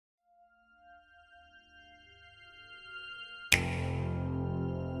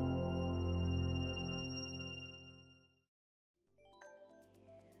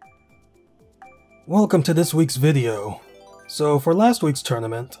Welcome to this week's video. So for last week's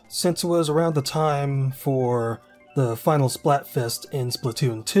tournament, since it was around the time for the Final Splatfest in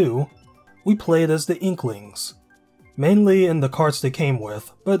Splatoon 2, we played as the Inklings. Mainly in the carts they came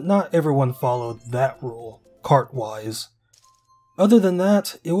with, but not everyone followed that rule, cart-wise. Other than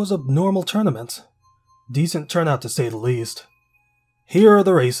that, it was a normal tournament. Decent turnout to say the least. Here are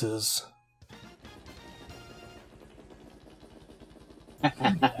the races.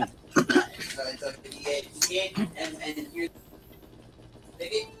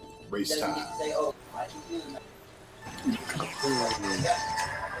 Race time.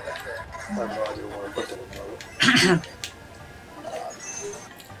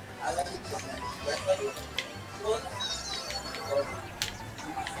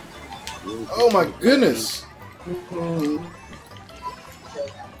 Oh my goodness!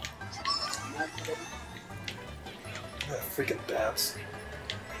 Freaking bats.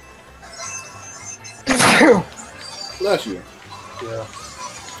 Bless you. Yeah.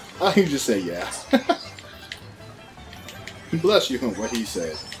 I can just say yeah. Bless you, what he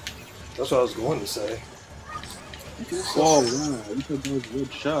said. That's what I was going to say. Oh, wow. You said that was a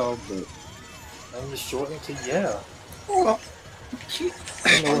good show, but I'm just shortening to yeah. Oh,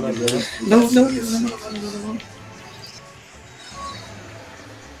 I don't know what I did. no.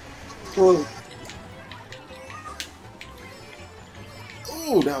 Whoa.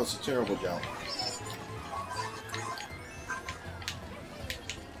 Ooh, that was a terrible jump.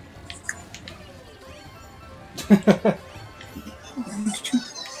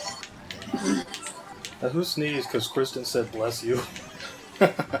 Now who sneezed because Kristin said bless you?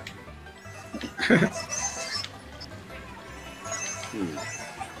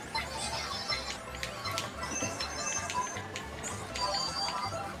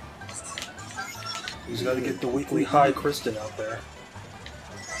 He's got to get the weekly high Kristin out there.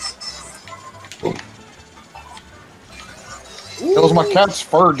 That was my cat's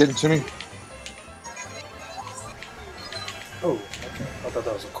fur getting to me. Oh, okay. I thought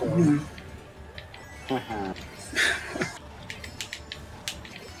that was a corn.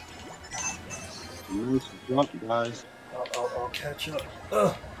 nice drop, guys. I'll catch up.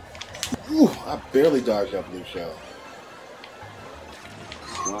 Ugh. Ooh, I barely dodged that blue shell.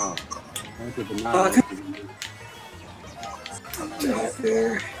 Wow.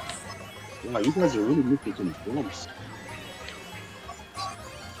 Wow, you guys are really looking some bumps.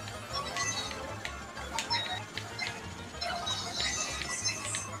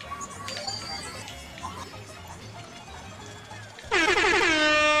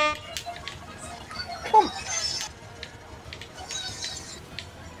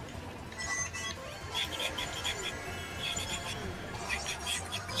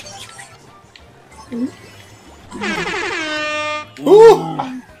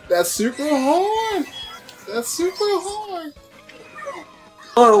 Ooh, that's super hard. That's super hard.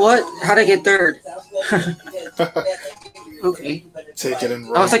 Oh, what? How'd I get third? Okay. Take it and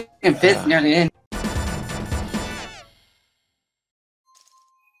run. I was like in fifth near the end.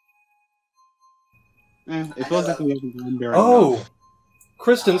 It feels like we haven't gone there Oh! enough.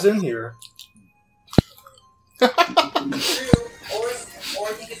 Kristin's in here.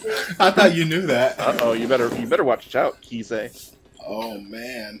 I thought you knew that. Uh-oh, you better watch out, Kezay. Oh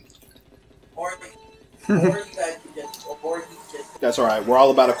man. That's alright, we're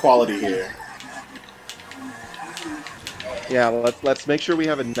all about equality here. Yeah, let's make sure we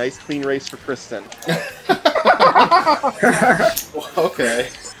have a nice clean race for Kristin. Okay.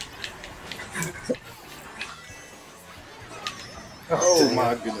 Oh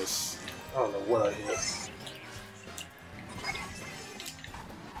my goodness. I don't know what I hit.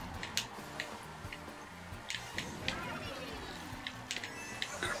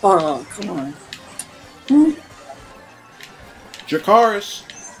 Oh, come on. Jakaris.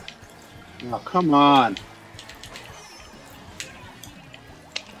 Oh, come on.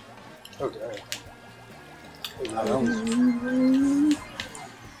 Okay.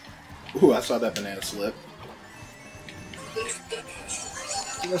 Ooh, I saw that banana slip.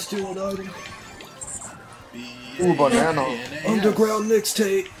 Let's do it, item. Ooh, banana. Underground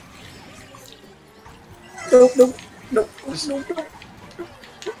mixtape. Nope.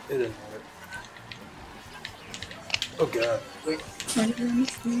 It didn't work. Oh god.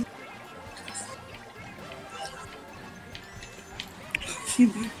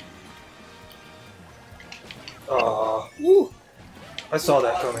 Woo. I saw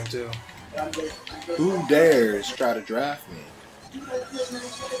that coming too. Who dares try to draft me?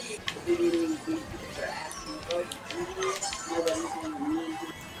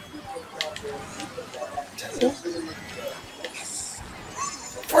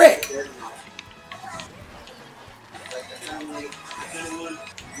 Frick!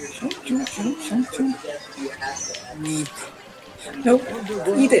 Nope.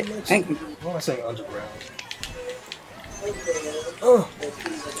 Eat it. Thank you. Why am I saying underground? Oh,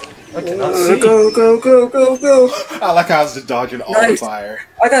 I cannot see. Go, go, go, go, go. I like how I was just dodging all the Nice. fire.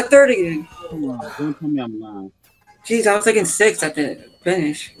 I got 30 again. Come on, don't tell me I'm lying. Jeez, I was thinking 6 at the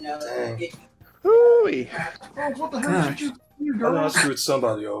finish. Dang. Ooh-wee. What the hell Gosh. did you do, I know I girl? screwed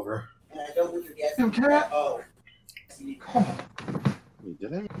somebody over. You cat? Wait,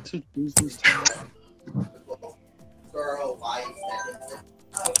 did I to choose this time?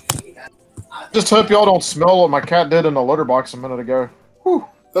 Just hope y'all don't smell what my cat did in the litter box a minute ago. Whew.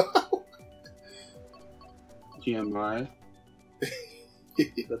 GMI. I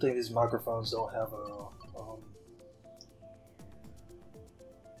think these microphones don't have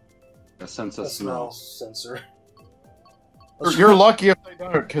A sense of a smell. smell sensor. You're lucky if they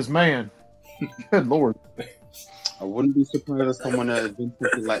don't, because man, good lord. I wouldn't be surprised if someone has been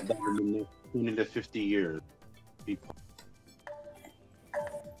something like that in the next 20 to 50 years. People.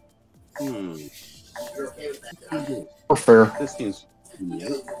 We're fair. This seems. Yeah.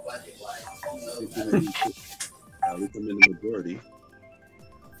 We come in the majority.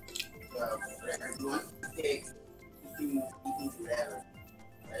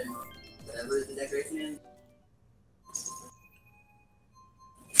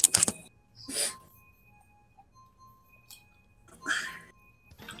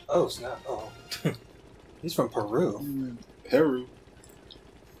 Oh snap! Oh, he's from Peru. Peru.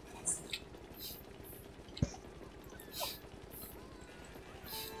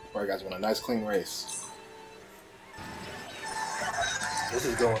 Alright, guys, want a nice clean race. This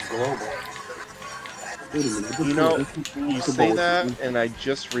is going global. Wait a minute. You know, you say that, and I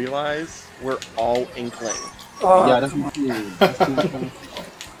just realized we're all Inklings. Yeah, that's what I'm saying.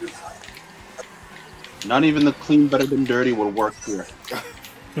 Not even the clean better than dirty would work here.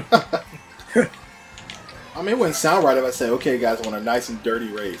 I mean, it wouldn't sound right if I say, okay, guys, I want a nice and dirty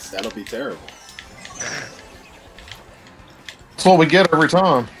race. That'll be terrible. That's what we get every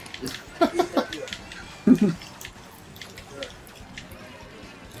time.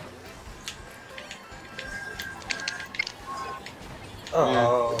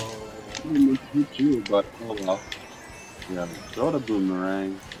 Oh, You too, but oh well. Yeah, throw the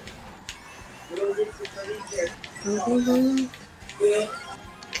boomerang.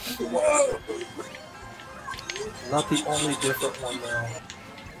 not the only different one though.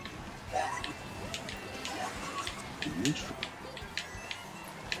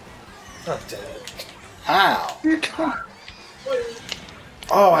 God damn it! How?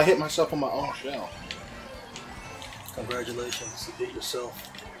 Oh, I hit myself on my own shell. Congratulations, you beat yourself.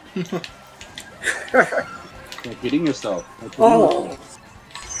 Stop hitting yourself. Oh.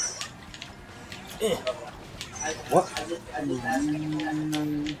 What?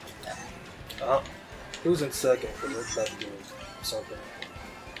 Who's in second? Because it's about to do something.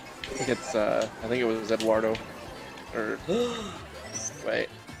 I think it was Eduardo. Or wait,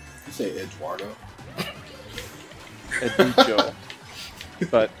 You say Eduardo. Educho.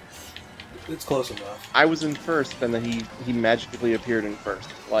 But It's close enough. I was in first, and then he magically appeared in first.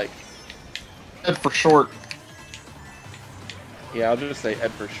 Like, Ed for short. yeah, I'll just say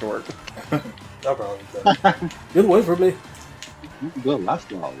Ed for short. I'll probably better. Good way for me. You can go last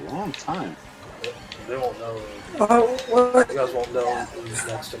for a long time. They won't know. Oh, what? You guys won't know who's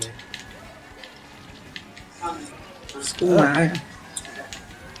next to me. Nah.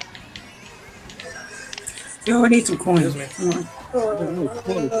 Yo, I need some coins. Excuse me.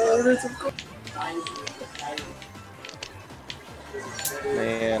 Come on.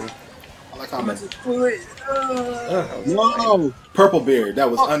 Man, I like how I'm No! Purple beard. That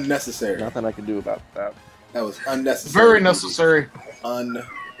was unnecessary. nothing I can do about that. That was unnecessary. Very necessary.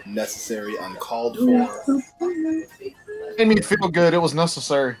 Unnecessary, uncalled for. Made me feel good. It was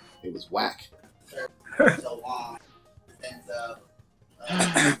necessary. It was whack.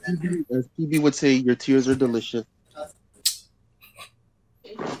 As PB would say, your tears are delicious.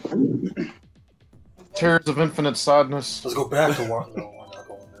 Tears of infinite sadness. Let's go back to Wario. No, we're not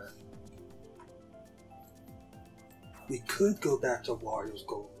going there. We could go back to Wario's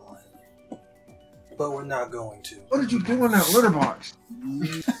Gold Mine, but we're not going to. What did you do in that litter box?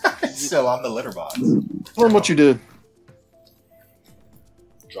 Still on the litter box. Tell them what you did.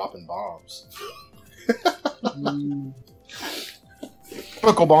 Dropping bombs.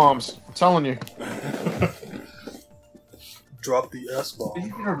 Chemical bombs. I'm telling you. Drop the S bomb.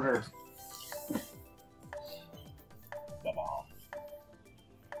 Get over there. The bomb.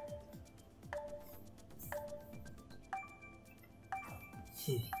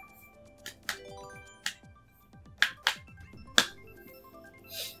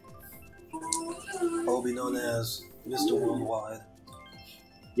 will be known as Mr. Worldwide.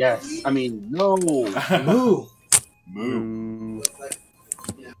 Yes. I mean, no. Moo! Moo.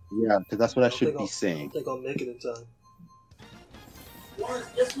 Yeah, because that's what I should be I saying. don't think I'll make it in time.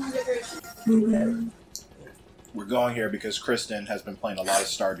 We're going here because Kristin has been playing a lot of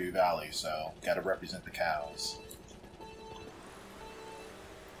Stardew Valley, so gotta represent the cows.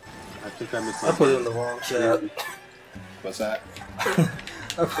 I think I missed. I put it in the wrong chat. What's that?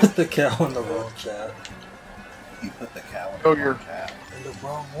 I put the cow in the wrong chat. You put the cow in Oh, the you're- wrong cow. In the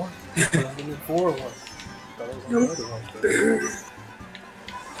wrong one. I put it in the Ninfora one. Thought it was on the other one.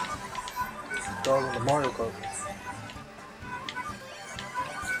 Thought it was on the Mario Kart one.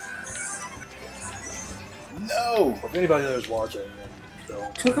 No! If anybody there is watching, then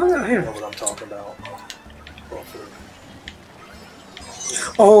they'll Click on that know here. what I'm talking about. Well, for-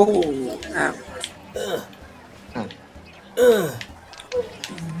 Oh, ow.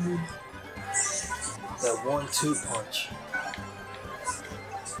 That 1-2 punch.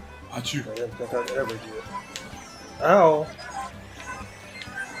 Achoo. I didn't think I'd ever do it. Ow!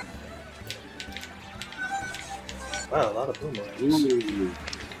 Wow, a lot of boomerangs. Ooh.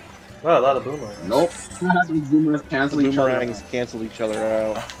 Wow, a lot of boomerangs. Nope. These boomers cancel each other. Boomerangs cancel each other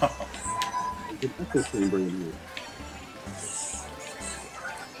out.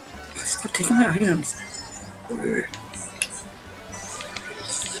 Stop taking my items.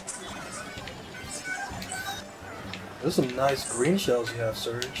 There's some nice green shells you have,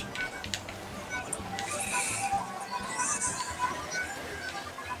 Surge.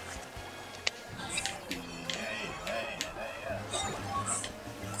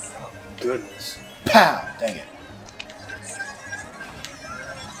 Oh, goodness. Pow! Dang it.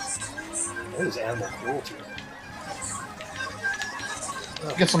 That is animal cruelty.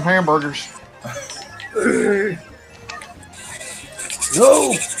 Get some hamburgers.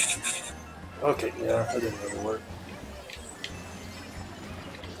 No! Okay, yeah, that didn't really work.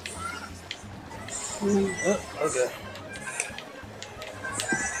 Okay.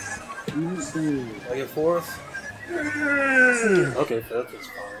 I get fourth? Okay, fifth is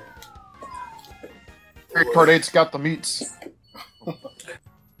fine. Card 8's got the meats.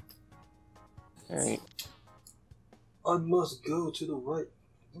 Alright. I must go to the right.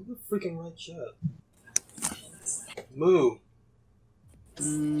 Where's the freaking right chat? Moo.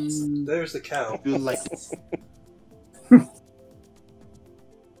 There's the I cow. feel like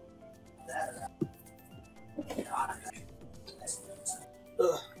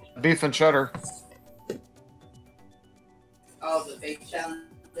Beef and cheddar. Oh, the big challenge.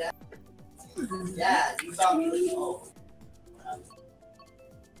 Yeah, you saw me looking old.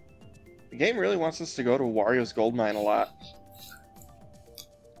 The game really wants us to go to Wario's gold mine a lot.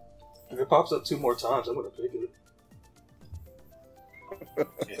 If it pops up 2 more times, I'm gonna pick it.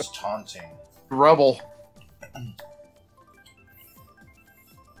 It's taunting. Rebel. I'm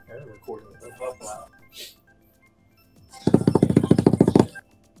recording it.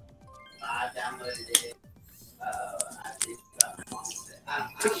 I downloaded it. I think I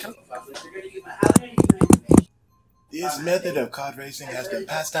don't know if you're gonna use my. How are you gonna use my information? This method of kart racing has been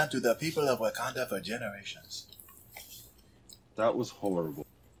passed down to the people of Wakanda for generations. that was horrible.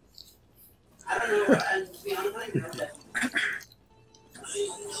 I don't know. And to be honest, I don't know that.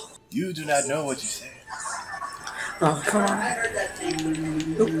 You do not know what you say. Oh, come I on. heard that thing.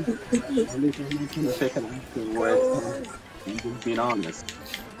 At least I'm not trying to take an action where I'm just being honest.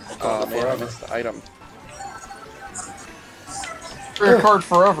 Oh man, I missed the item. Free card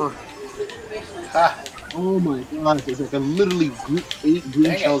forever. Ha! Oh my gosh, it's like a literally 8 green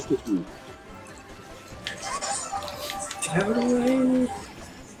Dang it. shells hit me. Out of the way.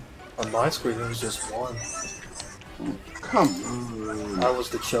 On my screen, it was just 1. Come on. I was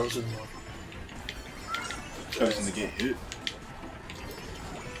the chosen one. Chosen to get hit.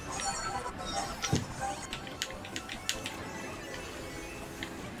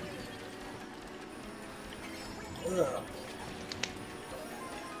 Yeah.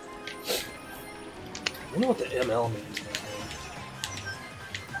 I wonder what the ML means.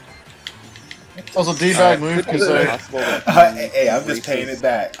 That was a D-bag move Could it be because possible that Hey, I'm just paying it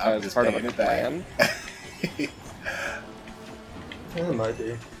back. I'm as just part of paying a it back. plan? Yeah, it might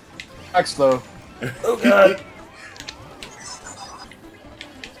be. X though. Oh god!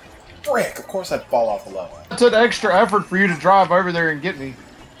 Frick! Of course I'd fall off the level. It took extra effort for you to drive over there and get me.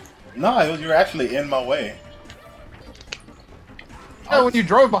 No, you're actually in my way. Yeah, when you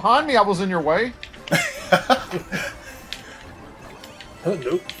drove behind me, I was in your way.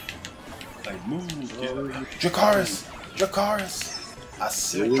 Nope. Like, move, Dracaris! Dracaris! I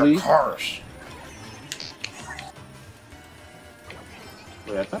said Really? Dracaris.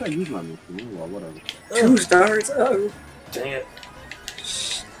 Wait, I thought I used my mission. Well, whatever. 2 stars. Oh, Dang it.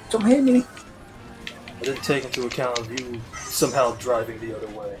 don't hit me. I didn't take into account of you somehow driving the other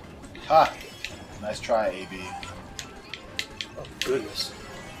way. Ha! Nice try, AB. Oh, goodness.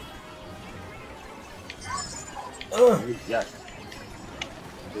 Yeah.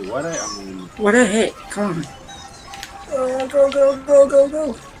 Wait, what What a hit. Come on. Oh, go, go, go, go,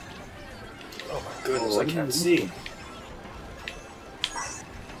 go. Oh my goodness, I can't see.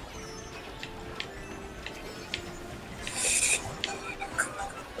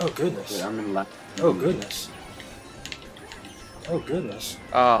 Oh goodness. Wait, I'm in last. Oh goodness. Oh goodness.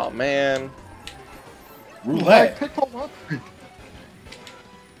 Oh man. Roulette. Pick them up.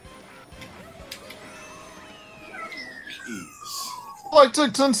 Like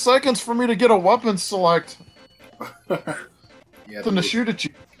took 10 seconds for me to get a weapon select. Yeah, Then to shoot at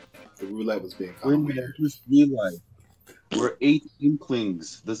you. the roulette was being Wait a called. minute, I just realized. We're 8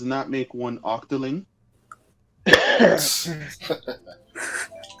 Inklings. Does it not make 1 Octoling?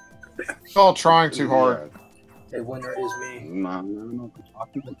 Y'all trying too hard. A winner is me. No.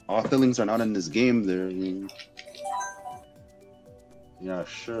 Octolings are not in this game. They're. Yeah,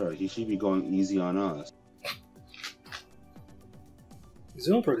 sure. He should be going easy on us. He's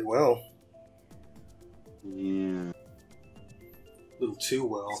doing pretty well. Yeah. A little too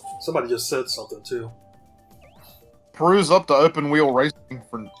well. Somebody just said something too. Peruse up the open wheel racing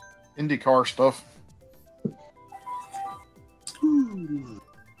for IndyCar stuff. Hmm.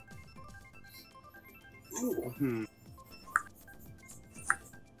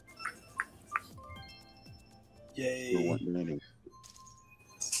 Yay.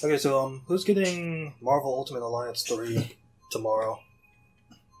 Okay, so who's getting Marvel Ultimate Alliance 3 tomorrow?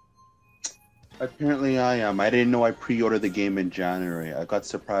 Apparently I am. I didn't know I pre-ordered the game in January. I got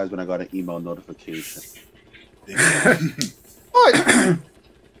surprised when I got an email notification. What?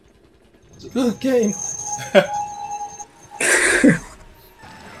 It's a good game.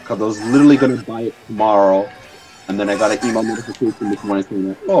 Because I was literally going to buy it tomorrow, and then I got an email notification this morning saying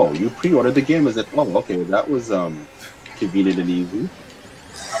that, oh, you pre-ordered the game? I said, oh, okay, that was convenient and easy.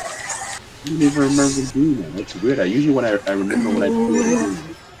 I don't even remember doing that. That's weird. Usually when I remember when I pre-ordered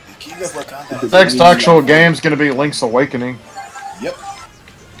it. Next actual game's gonna be Link's Awakening. Yep.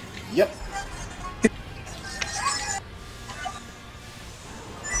 Yep.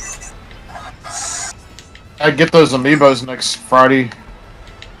 I get those amiibos next Friday.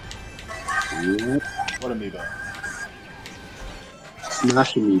 Yep. What amiibo?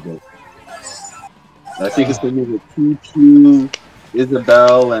 Smash Amiibo. I think it's the movie Choo-Choo,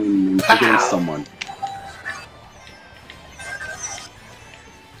 Isabel, and forgetting someone.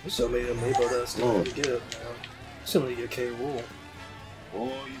 There's so many amiibo that I still need to get, man. Still need to get K-Rool. Oh,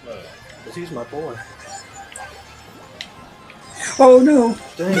 you better. Because he's my boy. Oh no!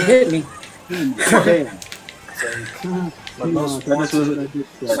 Dang He it. hit me. Damn. It's my most wanted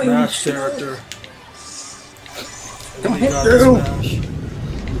Smash character. Don't He hit got through. Smash.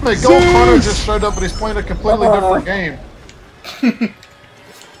 Hey, Gold Hunter just showed up and he's playing a completely different game.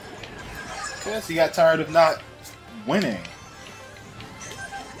 Yes, he got tired of not winning.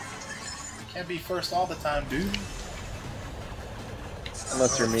 Can't be first all the time, dude.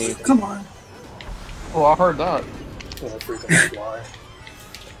 Unless you're me. Come on. Oh, I heard that. Oh, freaking fly.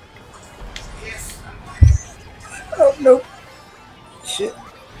 Oh no. Shit.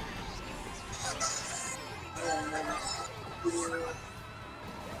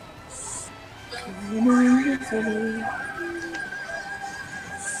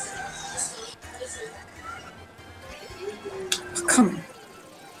 Come on.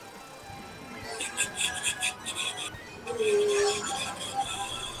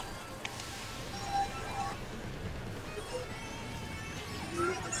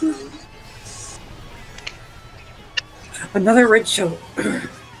 Another red show.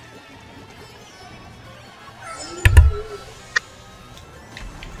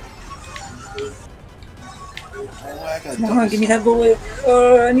 Come on, give me that bullet.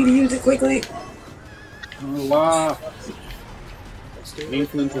 I need to use it quickly. Oh, wow. Let's do it.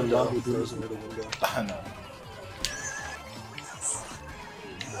 Inklings and Window. Lava Throws into the window. I know.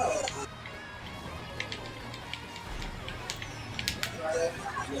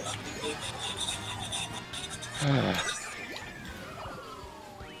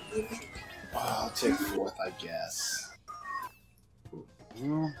 I'll take 4th, I guess.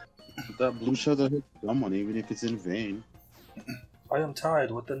 Well, that blue shell that hit someone, even if it's in vain. I am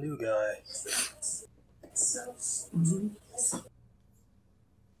tied with the new guy.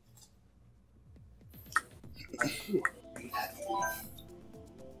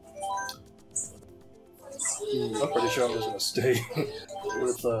 I'm pretty sure I'm just gonna stay.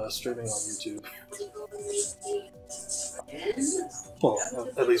 with streaming on YouTube. Well,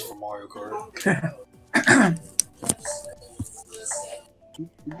 at least for Mario Kart.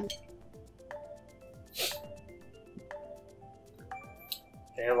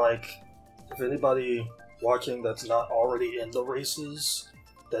 And like, if anybody watching that's not already in the races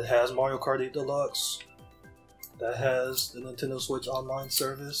that has Mario Kart 8 Deluxe, that has the Nintendo Switch online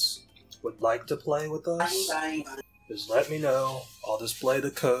service, would like to play with us, just let me know. I'll display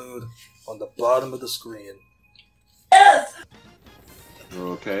the code on the bottom of the screen.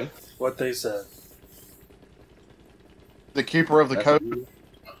 Okay. What they said. The keeper of the code.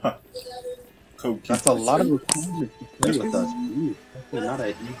 Code That's a lot of requirements to play with us. Ooh, that's not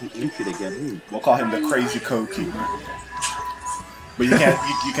an easy entry to get in. We'll call him the crazy code keeper. But you can't.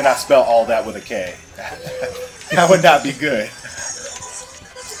 You cannot spell all that with a K. That would not be good.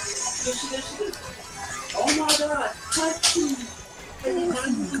 Oh my god!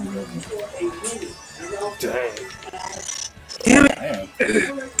 Dang. Damn.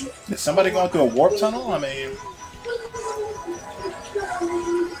 Is somebody going through a warp tunnel? I mean.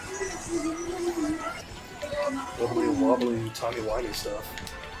 Wibbly wobbly, timey wimey stuff.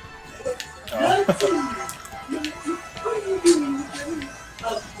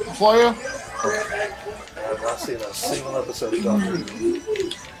 Player? I've not seen a single episode of Doctor Who.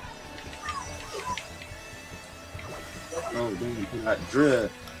 Oh, dang, you got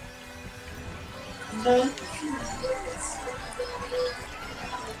drift.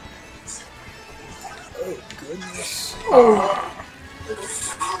 Oh, goodness.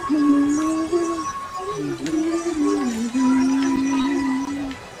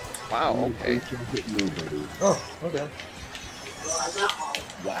 Wow, okay. Oh, okay.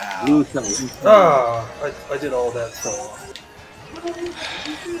 Wow. I did all that for.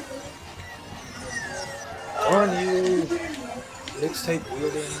 Aren't you mixtape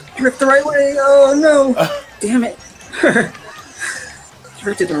wielding? Drift the right way. Oh no! Damn it!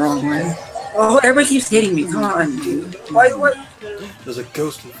 Drifted the wrong way. Oh, everybody keeps hitting me. Come on, dude. Why? What? There's a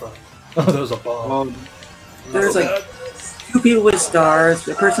ghost in front. Oh, there's a bomb. There's like 2 people with stars,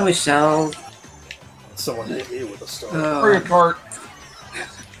 a person with shells. Someone hit me with a star. Mario Kart.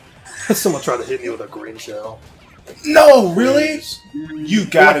 Someone tried to hit me with a green shell. No, really? You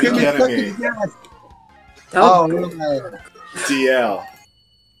gotta be kidding me. Oh, DL.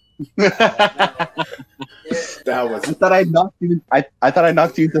 That was. I thought I knocked you. I thought I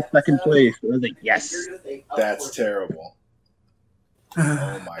knocked you into second place. I was like, yes. That's terrible.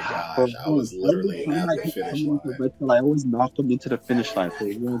 Oh my gosh! I was literally at the finish line. I always knocked them into the finish line, so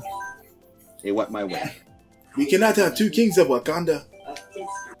it went my way. We cannot have 2 kings of Wakanda.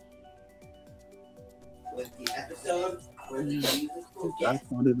 That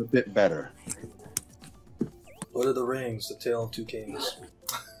sounded a bit better. What are the rings? The Tale of Two Kings.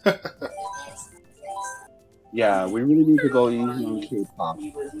 Yeah, we really need to go easy on K-pop.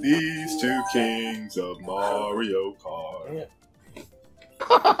 These 2 kings of Mario Kart.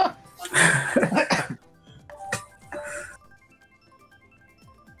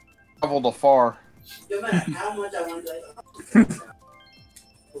 Traveled afar. No matter how much I want to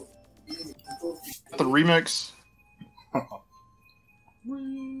The remix.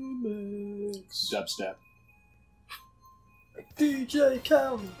 Remix. Dubstep. DJ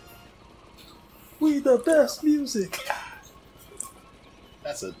Khaled. We the best music.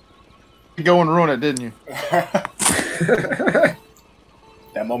 That's a. You go and ruin it, didn't you?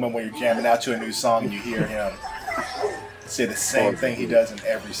 That moment when you're jamming out to a new song and you hear him say the same thing he does in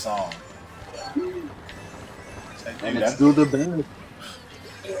every song. And it's still the best.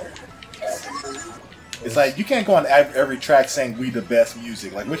 It's like you can't go on every track saying "we the best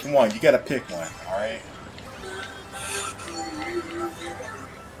music." Like which one? You gotta pick one. All right.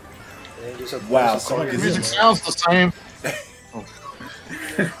 Wow. Someone The gets music sounds the same.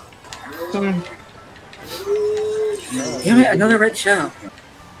 damn it! Another red shell.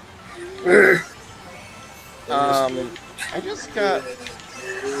 I just got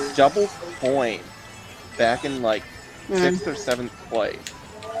double point back in like 6th or 7th place.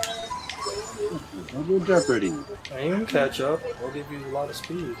 Double Jeopardy. I ain't gonna catch up. I'll give you a lot of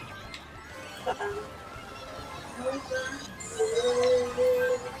speed.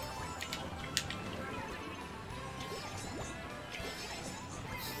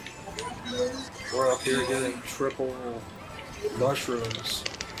 We're up here getting triple mushrooms.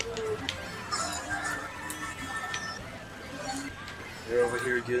 They're over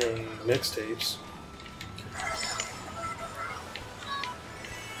here getting mixtapes.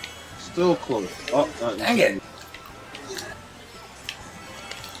 Still close. Oh, Dang it!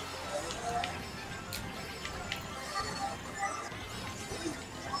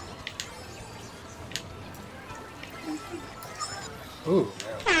 Ooh, man.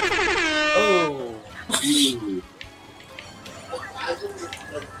 Oh!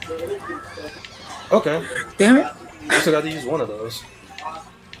 Okay. Damn it. Guess I got to use one of those.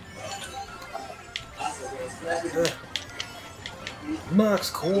 Max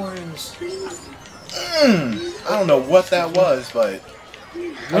coins. I don't know what that was, but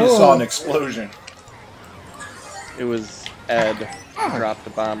I just saw an explosion. It was Ed who dropped the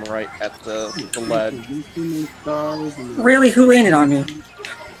bomb right at the ledge. Really? Who landed on me?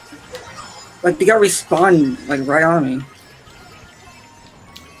 Like, they got respawned, like, right on me.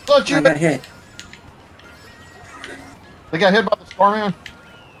 Look, I got hit. They got hit by the Starman.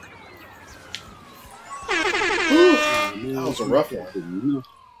 That was a rough one.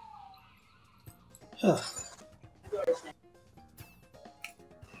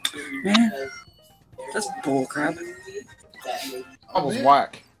 Man, that's bullcrap. That was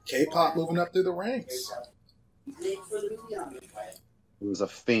whack. K-pop moving up through the ranks. It was a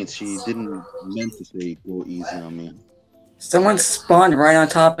feint. She didn't meant to say go easy on me. Someone spawned right on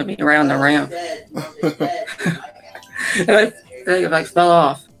top of me, right on the ramp. and I fell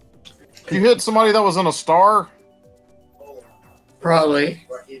off. You hit somebody that was in a star? Probably.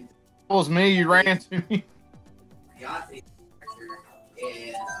 That was me. You ran into me.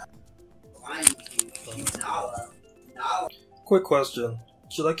 Quick question.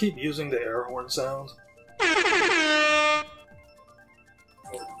 Should I keep using the air horn sound?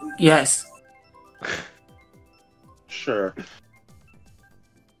 Yes. Sure.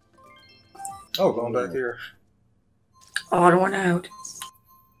 Oh, going back here. Odd one out.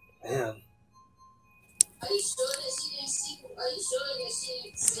 Man.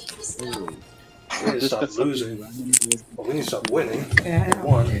 We need to stop losing. Well, we need to stop winning. Yeah.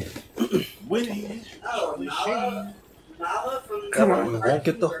 One. Winning. Come We on. won't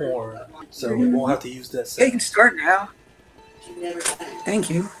get the horn, so we won't have to use that They sound. can start now. Thank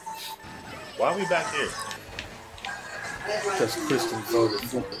you. Why are we back here? Because Kristin voted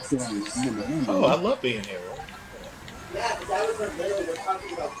for it. Oh, I love being here. Right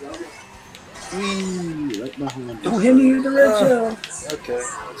behind. Don't hit me with the red shell. Okay,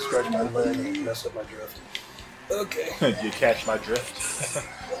 let's stretch my leg and mess up my drift. Okay. You catch my drift?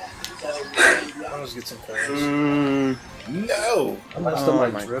 Let's get some coins. No! I messed up my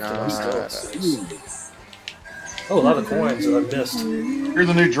my drift and I'm still God. at 6. Oh, a lot of coins that I missed. You're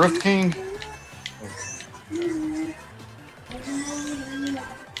the new Drift King.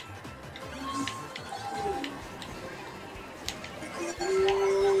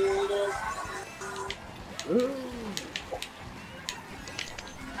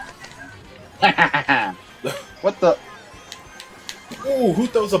 What the? Ooh, who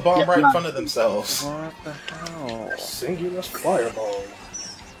throws a bomb right in front of themselves? What the hell? Singular fireball.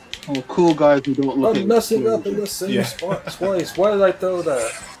 Oh, cool guys who don't look I'm at messing up in the same Yeah. spot twice. Why did I throw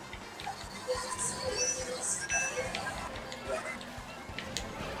that?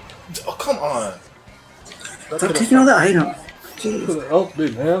 Oh, come on. Stop taking all the item. Could have helped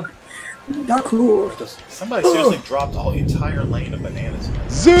me, man. Not cool. Just, Somebody seriously dropped a whole entire lane of bananas.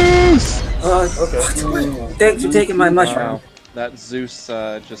 Zeus! okay. Thanks for taking my mushroom. Wow. That Zeus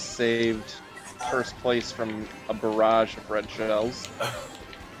just saved first place from a barrage of red shells.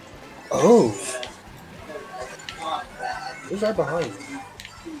 Oh. Who's right behind me?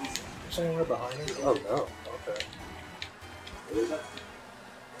 Someone right behind me? Oh no. Okay.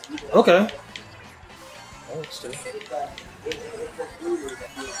 Okay. Oh, let's do it.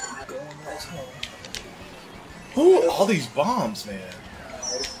 Who? All these bombs, man.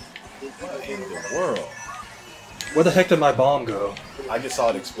 What in the world? Where the heck did my bomb go? I just saw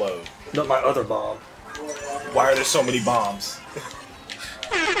it explode. Not my other bomb. Why are there so many bombs?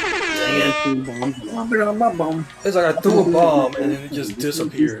 It's like I threw a bomb and then it just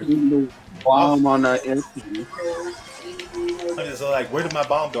disappeared. Bomb on the airplane. I'm just like, where did my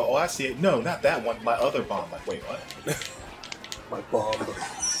bomb go? Oh, I see it. No, not that one. My other bomb. Like, wait, what? My bomb.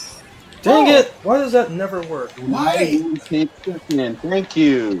 Dang it! Why does that never work? Why? Thank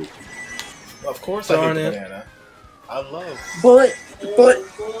you. Of course Darn I hate it. the banana. I love. Bullet!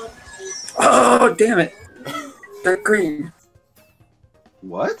 Oh, damn it. They're green.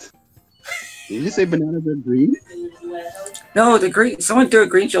 What? Did you say bananas are green? No, the green. Someone threw a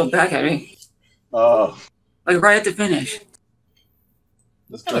green shield back at me. Oh. Like right at the finish.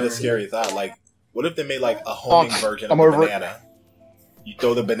 That's kind of a scary thought. Like, what if they made like a homing version of I'm the over it. banana? You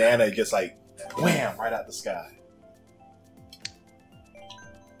throw the banana, it gets like wham right out the sky.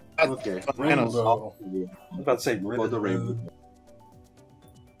 Okay. Rainbow. I'm about to say What about the rainbow?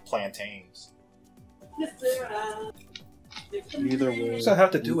 Plantains. Either What way. does that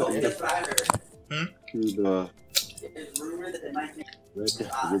have to do with it? To the Red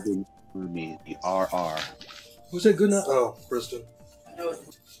ribbon for me, the RR. Who said good night? Oh, Kristin.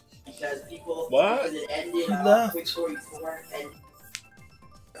 What? He left.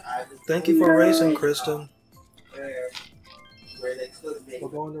 Thank you for racing, Kristin. We're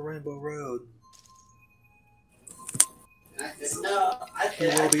going to Rainbow Road. He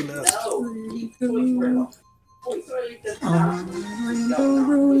will be missed.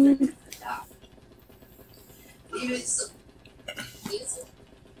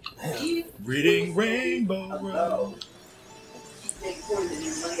 Reading Rainbow Road.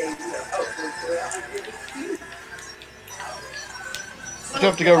 You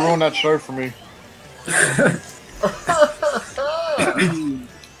have to go ruin that show for me.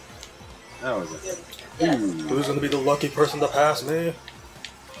 That was it. Who's gonna be the lucky person to pass me?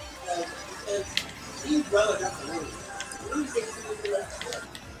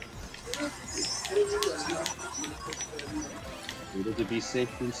 Needed to be safe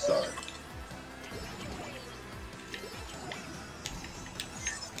and sorry.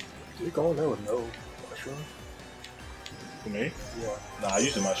 You going there with no mushroom? For me? Yeah. Nah, I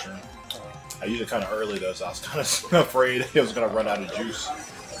used a mushroom. I used it kind of early though, so I was kind of afraid it was gonna run out of juice.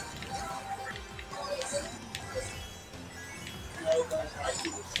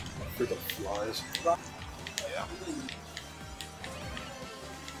 Freaking flies. Yeah.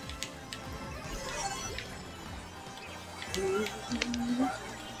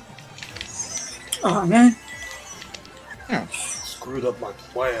 Oh man. Screwed up my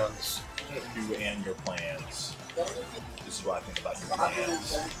plans. You and your plans. This is what I think about your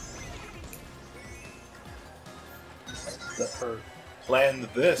plans. That hurt. Plan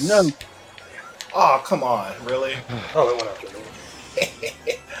this. No. Oh, come on, really? Oh, it went after me.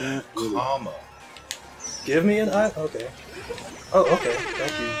 Comma. Give me an eye. Okay. Oh, okay.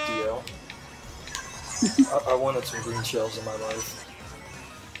 Thank you, DL. I wanted some green shells in my life.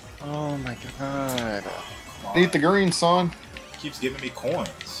 Oh my god. Eat the green, son. Keeps giving me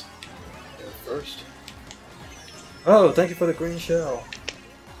coins. Yeah, first. Oh, thank you for the green shell.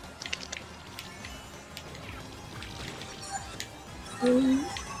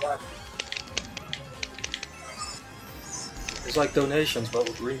 It's like donations, but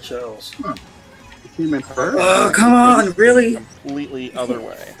with green shells. Oh, come on, really? Completely other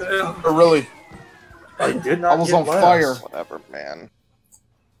way. Or really, I did not. I was get on last. fire. Whatever, man.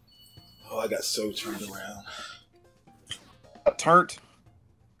 Oh, I got so turned around. A turnt.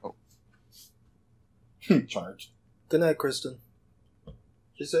 Charged. Good night, Kristin.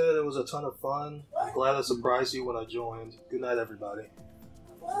 She said it was a ton of fun. I'm glad I surprised you when I joined. Good night, everybody.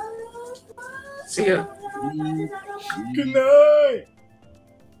 See ya. Good night.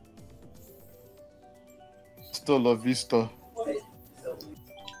 Hasta la vista.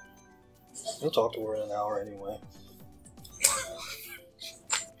 We'll talk to her in an hour anyway.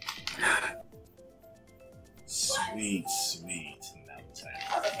 Sweet, sweet mountain.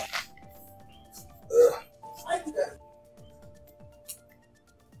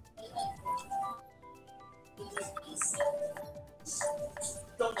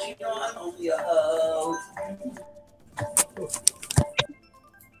 Don't you know I'm only a hoe?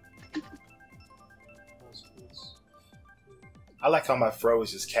 I like how my throw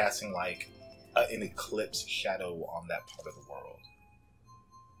is just casting like an eclipse shadow on that part of the world.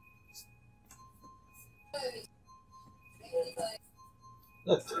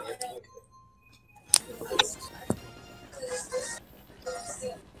 That's okay.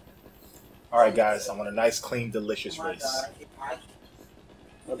 Alright guys, I want a nice, clean, delicious race.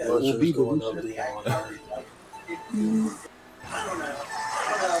 My blood sugar's going up the honor.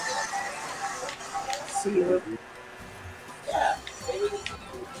 See ya.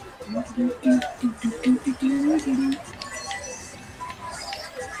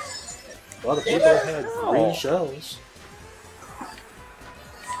 A lot of people had green shells.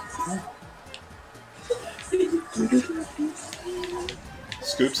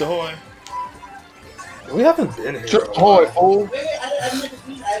 Scoops ahoy! We haven't been here. Just ahoy, fool.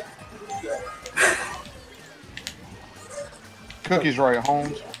 Cookies right at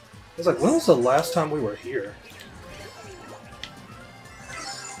home. It's like, when was the last time we were here?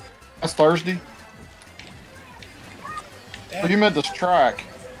 That's Thursday. Oh, you meant this track.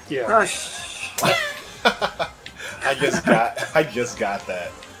 Yeah. Gosh. I just got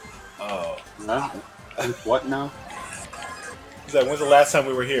that. Oh. What now? He's like, when's the last time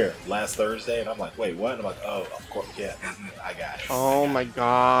we were here? Last Thursday? And I'm like, wait, what? And I'm like, oh, of course, yeah, I got it. Oh my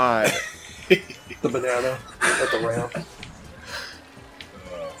god. The banana at the ramp.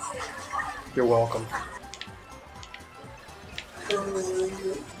 You're welcome.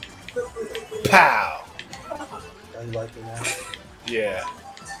 Pow! Now you like me now. Yeah.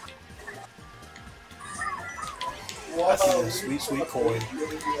 I see a sweet, sweet coin.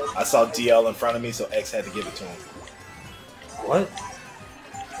 I saw DL in front of me, so X had to give it to him. What?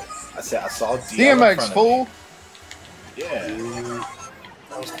 I said I saw DL in DMX, front fool! of me. Yeah.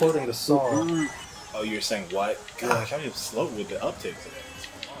 I was quoting the song. Oh, you're saying what? Gosh, I'm just slow with the uptick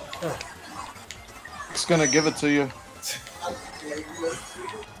today. It's gonna give it to you.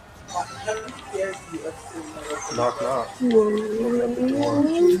 Knock, knock. Open up the door.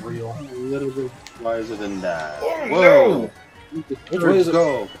 It's real. A little bit wiser than that. Oh, Whoa! no! Which way is it?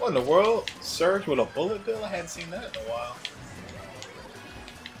 Go. What in the world? Surge with a bullet bill? I hadn't seen that in a while.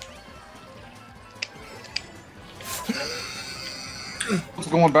 It's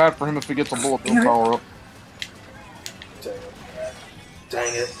going bad for him if he gets a bullet bill power up. Dang it.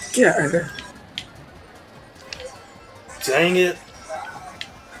 Dang it. Get out of here. Dang it.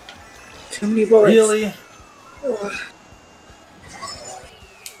 Too many bullets. Really?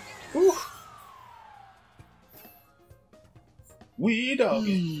 Whew. We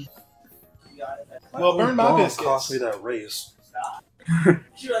doggy. My Well, own burn my dog biscuits. cost me that race.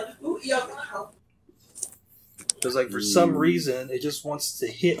 Because, like, for some reason, it just wants to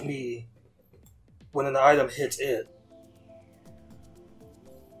hit me when an item hits it.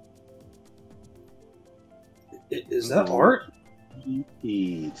 Is that art?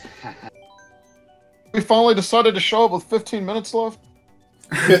 Indeed. We finally decided to show up with 15 minutes left.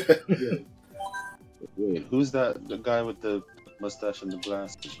 Wait, who's that? The guy with the mustache and the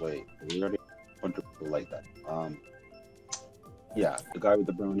glasses? Wait, we already went to people like that. Yeah, the guy with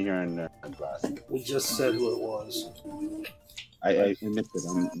the brown hair and glasses. We just said who it was. I missed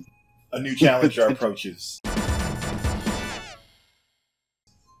it. A new challenger approaches.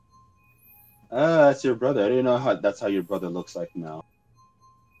 That's your brother. I didn't know how that's how your brother looks like now.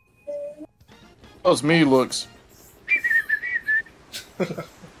 That was me, looks.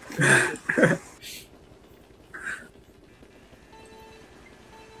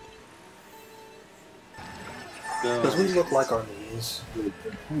 Because we look like our knees.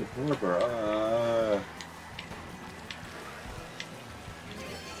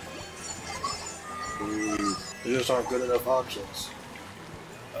 These just aren't good enough options.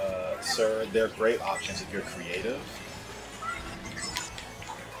 Sir, they're great options if you're creative.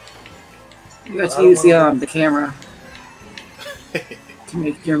 You have to use the camera to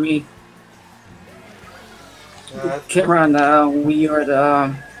make your me. Camera on the Wii or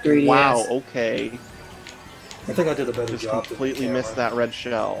the 3DS. Wow, okay. I think I did a better Just job. completely missed that red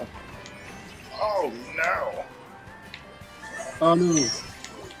shell. Oh no! Oh no!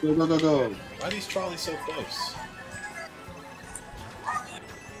 Go go go go! Why are these trolleys so close?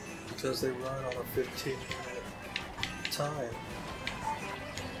 Because they run on a 15-minute time.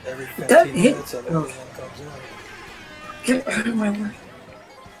 Every That 15 hit- minutes, another one comes in. Get out of my way.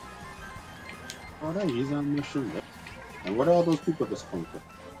 Oh, no, he's on mushroom. And what are all those people just coming from?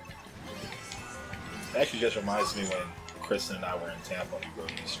 It actually just reminds me when Kristin and I were in Tampa and we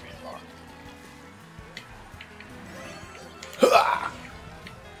rode the street park.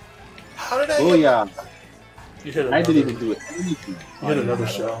 How did I? Oh yeah, You hit I another, didn't even do it. Anything. you hit another I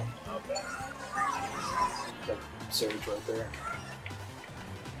don't shell. know. Okay. That surge right there.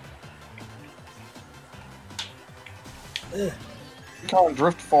 Eh. Kind of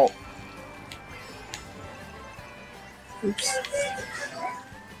drift fault. Oops.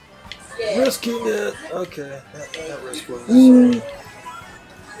 Risking it! Okay, that risk was...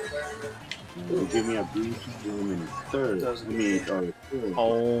 Oh, give me a brief room in third. Doesn't Give me third.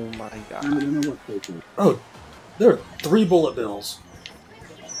 Oh my I god. don't know what person. Oh, there are 3 bullet bills.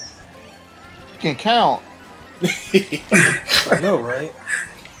 You can count. I know, right?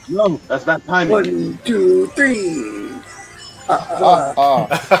 No, that's bad timing. 1, 2, 3. I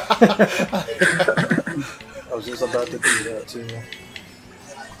was just about to do that too.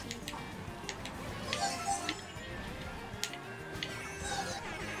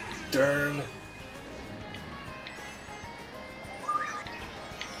 Darn.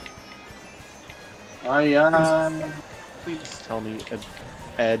 Please tell me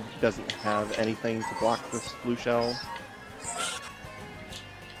Ed doesn't have anything to block this blue shell.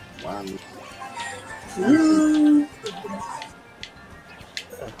 Wow.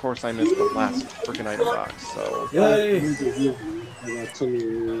 Of course, I missed the last freaking item box, so. Yay! I got to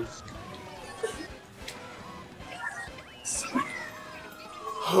lose.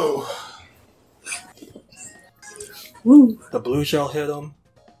 Woo. The blue shell hit him.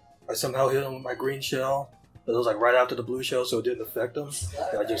 I somehow hit him with my green shell. But it was like right after the blue shell, so it didn't affect him.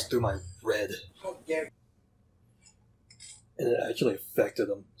 And I just threw my red. And it actually affected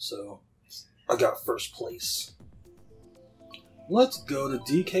him, so I got first place. Let's go to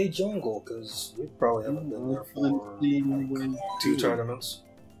DK Jungle, because we probably haven't been there for like 2 tournaments.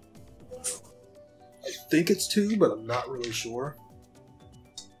 I think it's 2, but I'm not really sure.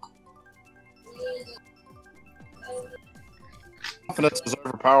 Confidence is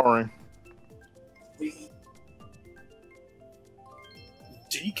overpowering.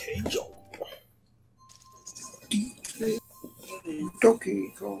 DK Jungle.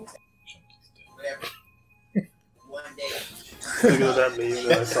 Donkey Kong. One day. Look at that meme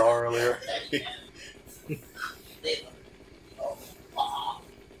that I saw earlier.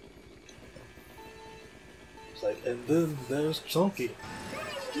 It's like, and then there's Chunky.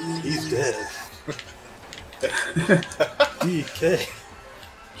 He's dead. DK.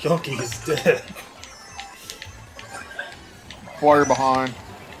 Chunky's dead. While you're behind.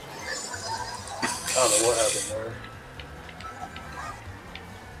 I don't know what happened there.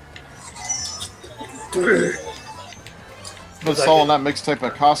 Been selling that mixtape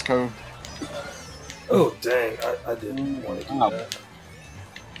at Costco. Oh dang, I didn't want to do that.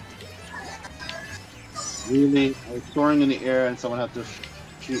 Really? I was soaring in the air and someone had to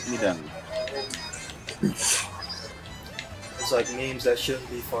shoot me down. It's like memes that shouldn't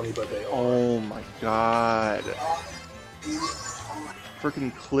be funny, but they are. Oh my god.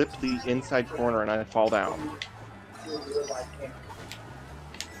 Freaking clip the inside corner and I fall down.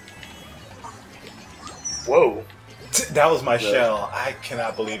 Whoa. That was my shell. I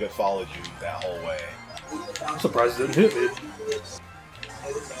cannot believe it followed you that whole way. I'm surprised it didn't hit me.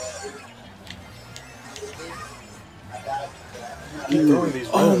 Keep throwing these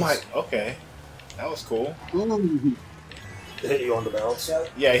Oh reds. my, okay. That was cool. Ooh. It hit you on the bounce.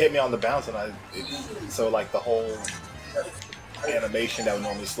 Yeah, it hit me on the bounce and so like the whole animation that would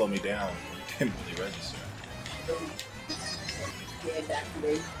normally slow me down didn't really register.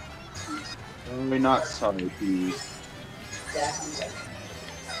 We're not sorry, please.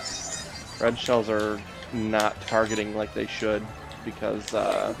 Red shells are not targeting like they should because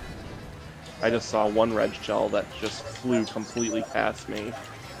I just saw one red shell that just flew completely past me.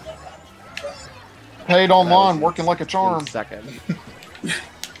 Paid online, working like a charm. In a second.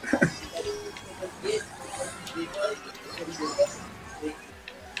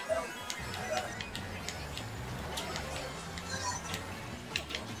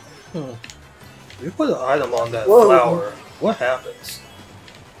 You put an item on that flower, what happens?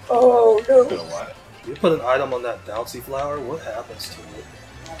 Oh no! You know what? You put an item on that bouncy flower, what happens to it?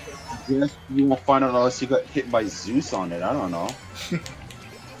 Yes, you won't find out unless you got hit by Zeus on it. I don't know.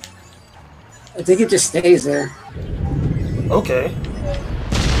 I think it just stays there. Okay.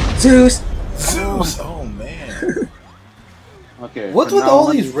 Zeus! Zeus! Oh man. Okay. What's for with now all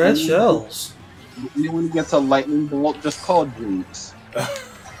on, these red shells? If anyone gets a lightning bolt, just call Zeus.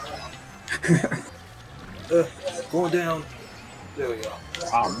 Going down. There we go.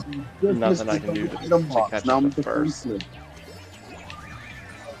 Nothing I can do to catch now up I'm at first. defensive.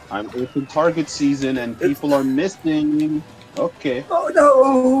 I'm open target season and people are missing. Okay. Oh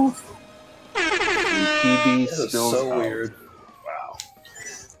no! And PB That is spills so out. weird. Wow.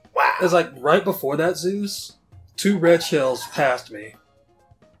 It's like right before that Zeus, 2 red shells passed me.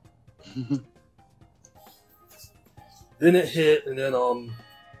 Then it hit, and then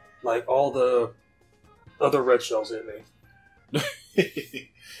like all the other red shells hit me.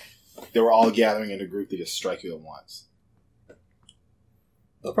 They were all gathering in a group to just strike you at once.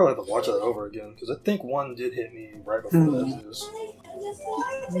 I'll probably have to watch that over again, because I think one did hit me right before that Zeus.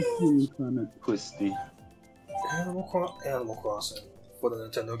 Twisty. Animal Crossing for the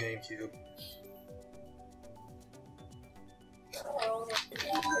Nintendo GameCube.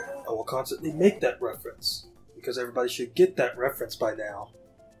 I will constantly make that reference, because everybody should get that reference by now.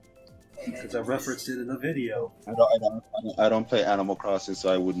 Because I referenced it in the video. I don't play Animal Crossing, so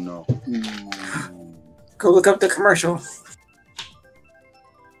I wouldn't know. Go look up the commercial.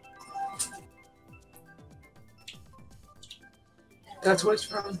 That's what it's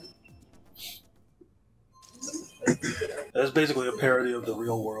from. That's basically a parody of the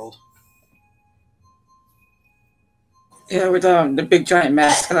real world. Yeah, with the big giant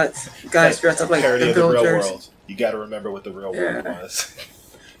mascots, guys dressed up like Parody the of the real villagers. world. You got to remember what the real world was.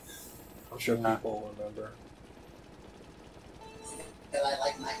 I'm sure people will remember.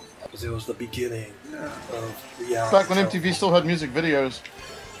 Because it was the beginning of reality. Back when MTV still had music videos.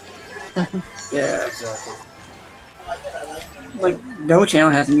 Yeah, Exactly. like no channel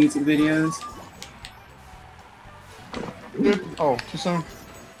has music videos. Dude, oh, too soon.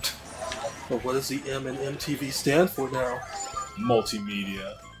 But what does the M in MTV stand for now?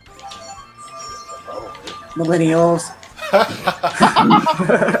 Multimedia. Probably. Millennials.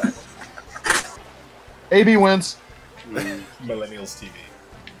 AB wins. Millennials TV.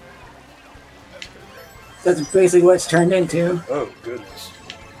 That's pretty great. That's basically what it's turned into. Oh, goodness.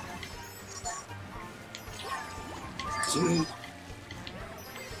 Gee.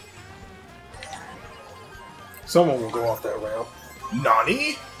 Someone will go off that ramp.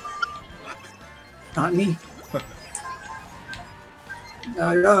 Nani? Not me.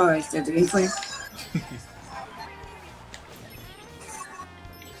 No, I said the Inkling.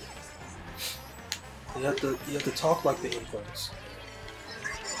 You have to talk like the Inklings.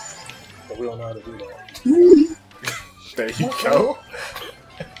 But we don't know how to do that. There you go.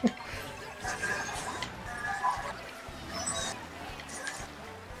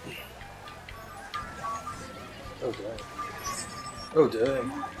 Oh dang. Oh dang.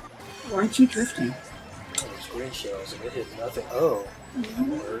 Why aren't you drifting? Oh, those green shells and it hit nothing. Oh.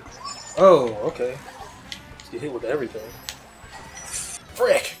 Word. Oh, okay. You hit with everything.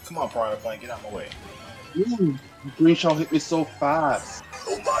 Frick! Come on, prplebeard, get out of my way. Ooh, the green shell hit me so fast.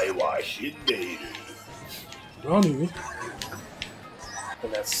 Oh my wash indeed. Nani?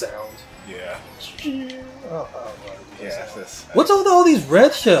 And that sound. Yeah. Oh, Yeah, that's what's with all these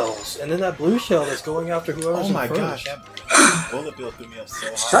red shells? And then that blue shell that's going after whoever's oh my in first. gosh, that bullet bill threw me up so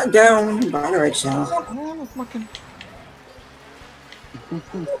hard. Shut down by the red shell.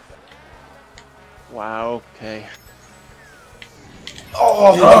 Wow, okay.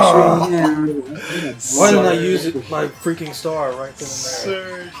 Oh! Yeah. Why didn't I use my freaking star right then and there?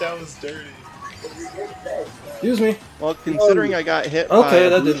 Surge, that was dirty. Excuse me. Well, considering I got hit Okay, by a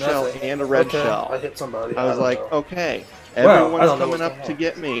that blue did shell nothing. and a red Okay, shell, I hit somebody. I was don't like, know. okay, Well, I everyone's don't know coming what's up going to on.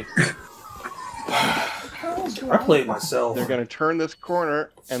 get me. I played myself. They're gonna turn this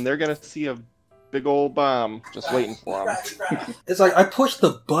corner, and they're gonna see a big old bomb just waiting for them. It's like I pushed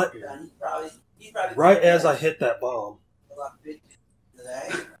the button right as I hit that bomb.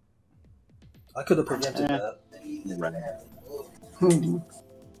 I could have prevented that.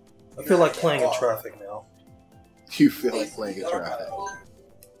 I feel like playing in traffic now. You feel like playing in traffic.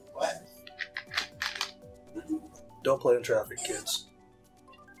 Don't play in traffic, kids.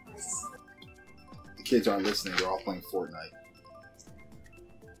 The kids aren't listening, they're all playing Fortnite.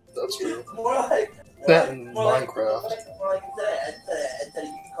 That's true. That and Minecraft.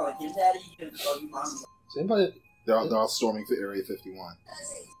 Is anybody? They're all storming for Area 51.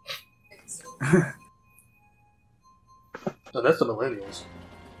 No, that's the millennials.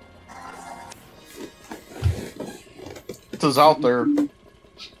 It's out there.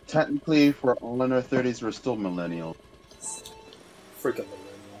 Technically, if we're all in our 30s, we're still millennials. Freaking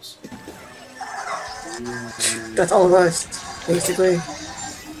millennials. That's all of us, basically.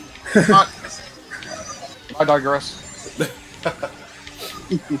 I digress.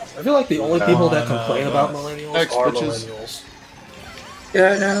 I feel like the only people that complain about millennials Next, are bitches. millennials.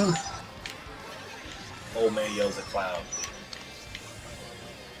 Yeah, no. Old man yells at Cloud.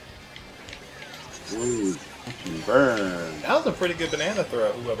 Ooh, fucking burn. That was a pretty good banana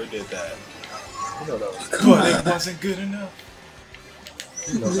throw, whoever did that. You know that was But it wasn't good enough.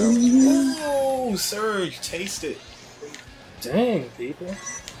 You know that was Oh, Surge, taste it. Dang, people.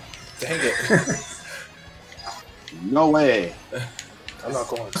 Dang it. No way. I'm not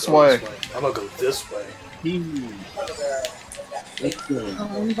going This this way. way. I'm gonna go this way. Let's go.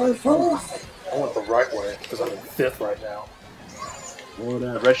 I went the right way because I'm in 5th right now. Oh,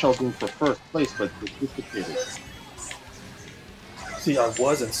 that red shell's going for first place, but it's dissipated. See, I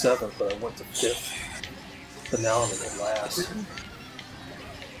was in 7th, but I went to 5th. But now I'm in last.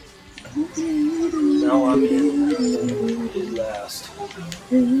 Now I'm in last.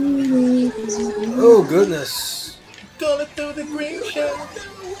 Oh, goodness. Gonna throw the green shell.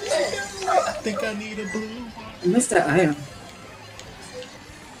 I think I need a blue. I missed that item.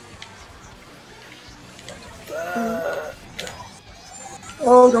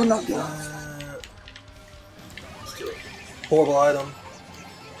 Oh, don't knock me off. Horrible item.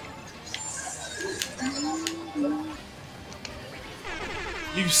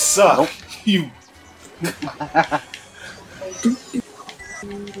 You suck. Nope. You.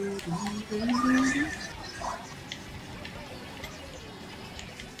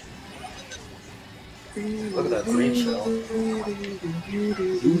 Look at that green shell.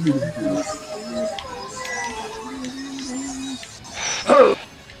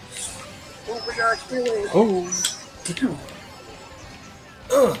 Oh. Damn.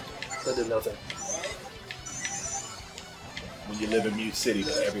 That did nothing. When you live in Mute City,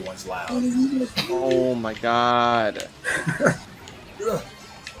 but everyone's loud. Oh my god.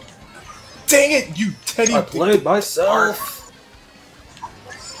 Dang it, you Teddy. I played myself.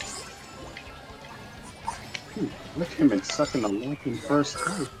 Look at him and sucking the luck in first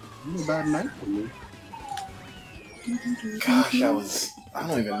place. Not a bad night for me. Gosh, I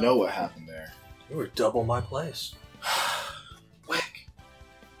don't even know what happened there. You were double my place. Whack.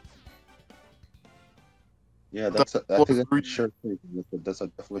 Yeah, that's a sure thing. That's a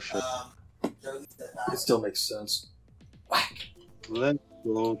definitely sure. It still makes sense. Whack. Let's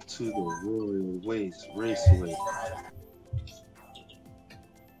go to the Royal Raceway.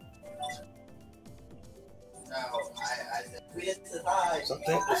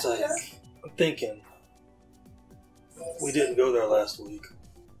 I'm thinking. We didn't go there last week.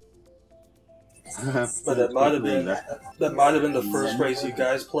 But that might have been the first race you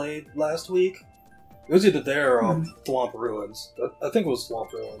guys played last week. It was either there or Thwomp Ruins. I think it was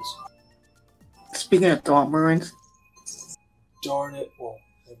Thwomp Ruins. Speaking of Thwomp Ruins. Darn it. Well,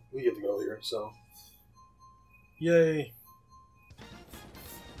 we get to go here, so. Yay.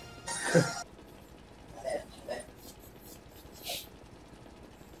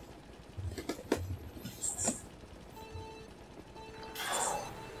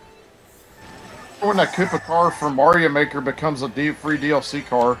 When that Koopa car from Mario Maker becomes a free DLC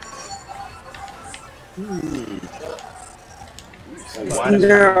car.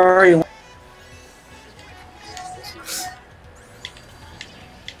 There are you.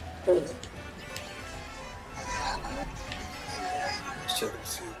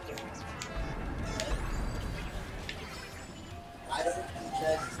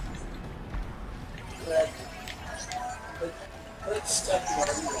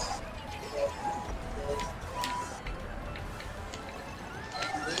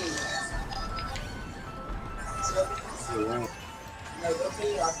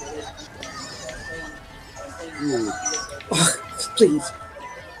 Please.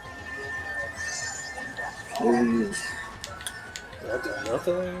 That did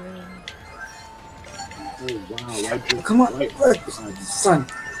nothing. Oh wow! Come on, son.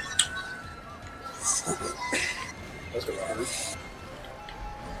 That's gonna hurt.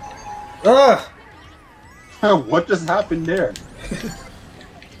 Ah! What just happened there?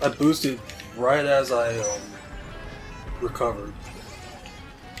 I boosted right as I recovered.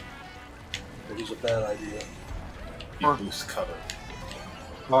 It was a bad idea. You boost cover.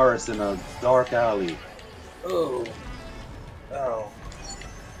 Cars in a dark alley. Oh. Ow.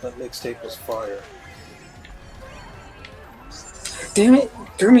 That mixtape was fire. Damn it,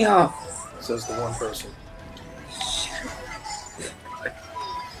 threw me off. Says the one person.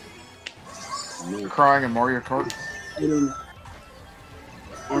 You're crying in Mario Kart? I don't know.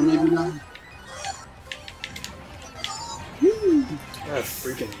 Or maybe not. Ah,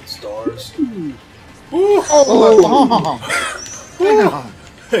 freaking stars. Ooh, oh, damn.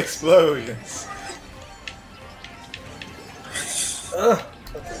 Explosions. Okay,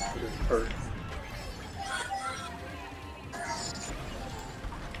 it didn't hurt.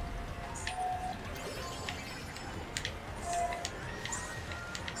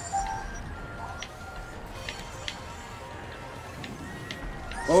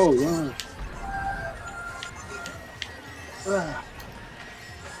 Oh wow. I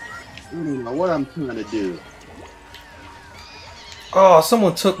don't know what I'm trying to do. Oh,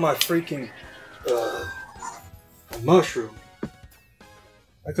 someone took my freaking mushroom.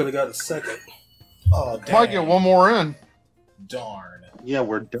 I could have got a second. Oh, damn. Might get one more in. Darn. Yeah,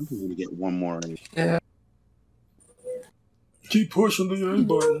 we're definitely gonna get one more. Yeah. Keep pushing the end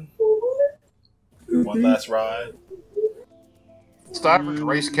button. One last ride. It's the average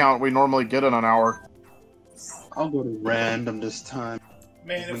race count we normally get in an hour. I'll go to random this time.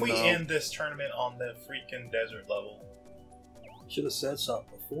 Man, if we end this tournament on the freaking desert level. Should have said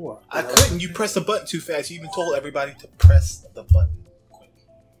something before. I couldn't. You pressed the button too fast. You even told everybody to press the button quick.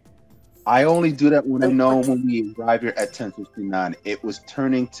 I only do that when I know when we arrive here at 10:59. It was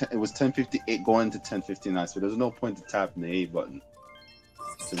turning. It was 10:58 going to 10:59. So there's no point to tapping the A button.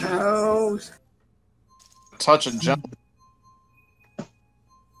 Cows. Touch and jump.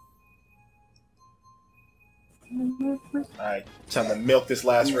 Alright, time to milk this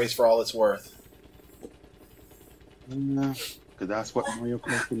last race for all it's worth. Yeah, because that's what Mario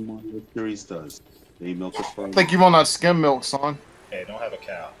Kart and Mario Series does. They milk us for. I think you want that skim milk, son. Hey, don't have a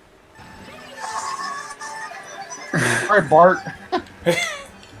cow. Alright, Bart.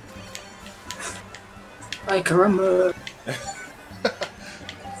 Ay, caramba.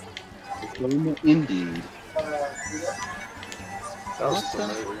 Indeed. That was a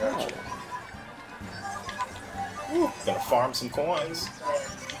delayed reaction. Gonna farm some coins.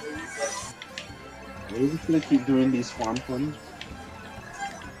 Are we just gonna keep doing these farm puns?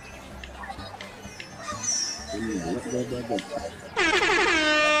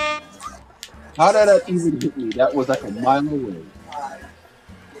 How did that even hit me? That was like a mile away.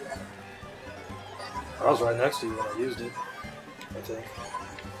 I was right next to you when I used it, I think.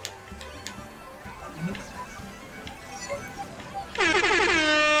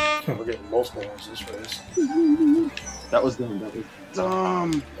 We're getting multiple ones this race. That was dumb. That was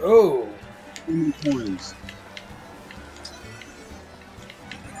dumb. Oh! Points.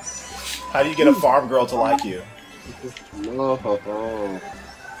 How do you get a farm girl to like you? Oh.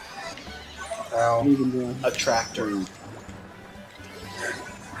 Ow. A tractor.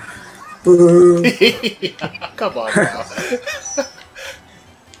 Boo. Come on now.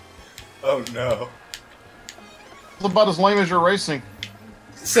 Oh no. It's about as lame as your racing.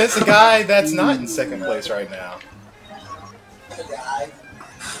 Says the guy that's not in second place right now.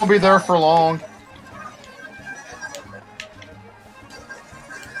 I'll be there for long.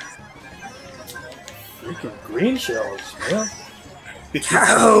 Freaking green shells, man.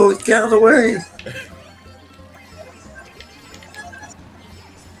 Ow, get out of the way.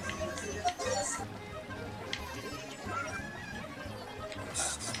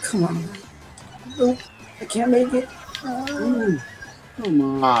 Come on. Oh, I can't make it.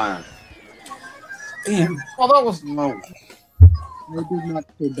 Come on. Damn. Oh, that was No. I did not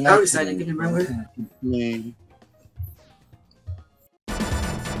go back. I was decided to get in my way. way.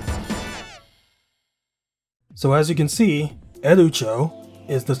 So as you can see, Educho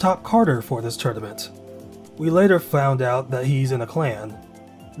is the top karter for this tournament. We later found out that he's in a clan.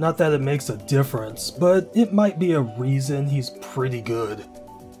 Not that it makes a difference, but it might be a reason he's pretty good.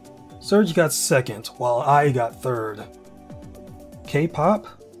 Serge got second, while I got third. K-pop?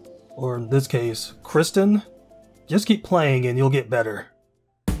 Or in this case, Kristin? Just keep playing and you'll get better.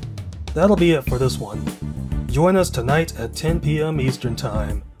 That'll be it for this one. Join us tonight at 10 PM Eastern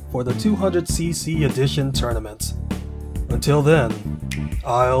Time for the 200cc edition tournament. Until then,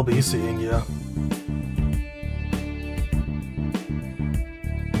 I'll be seeing ya.